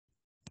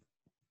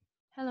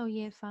Hello,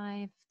 Year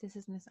 5. This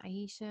is Miss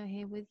Aisha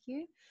here with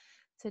you.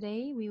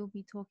 Today, we will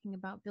be talking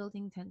about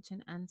building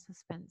tension and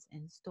suspense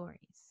in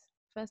stories.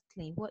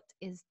 Firstly, what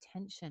is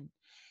tension?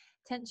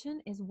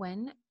 Tension is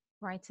when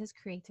writers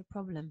create a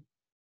problem.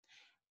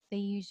 They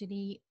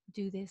usually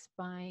do this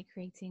by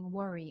creating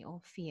worry or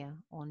fear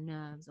or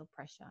nerves or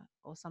pressure,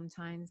 or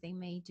sometimes they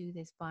may do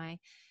this by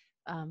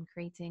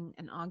creating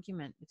an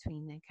argument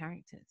between their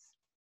characters.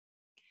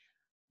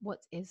 What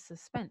is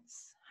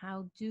suspense?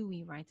 How do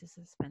we write a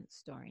suspense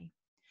story?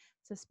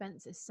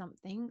 Suspense is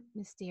something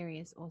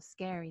mysterious or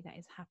scary that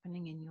is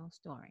happening in your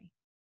story.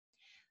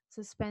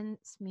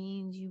 Suspense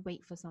means you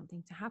wait for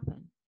something to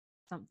happen,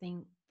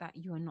 something that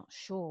you are not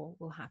sure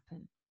will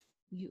happen.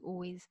 You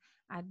always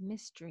add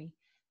mystery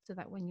so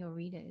that when your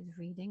reader is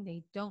reading,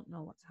 they don't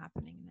know what's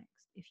happening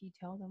next. If you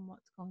tell them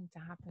what's going to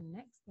happen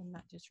next, then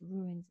that just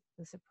ruins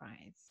the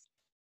surprise.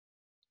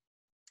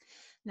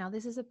 Now,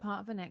 this is a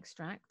part of an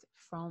extract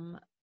from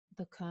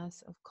The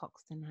Curse of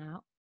Cogston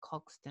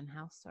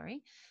House,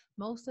 sorry.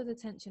 Most of the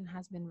tension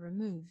has been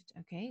removed,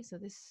 okay? So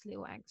this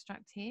little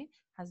extract here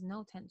has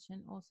no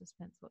tension or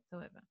suspense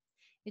whatsoever.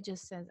 It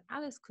just says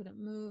Alice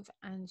couldn't move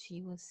and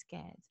she was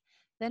scared.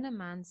 Then a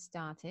man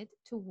started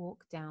to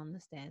walk down the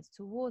stairs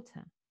towards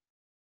her.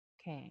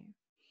 Okay.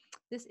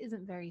 This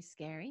isn't very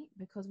scary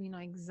because we know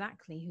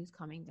exactly who's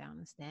coming down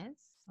the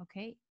stairs,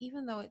 okay?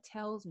 Even though it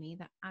tells me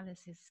that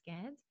Alice is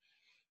scared,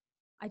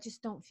 I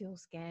just don't feel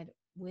scared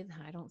with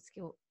her.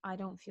 I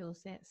don't feel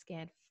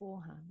scared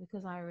for her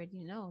because I already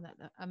know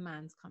that a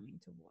man's coming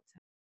towards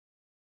her.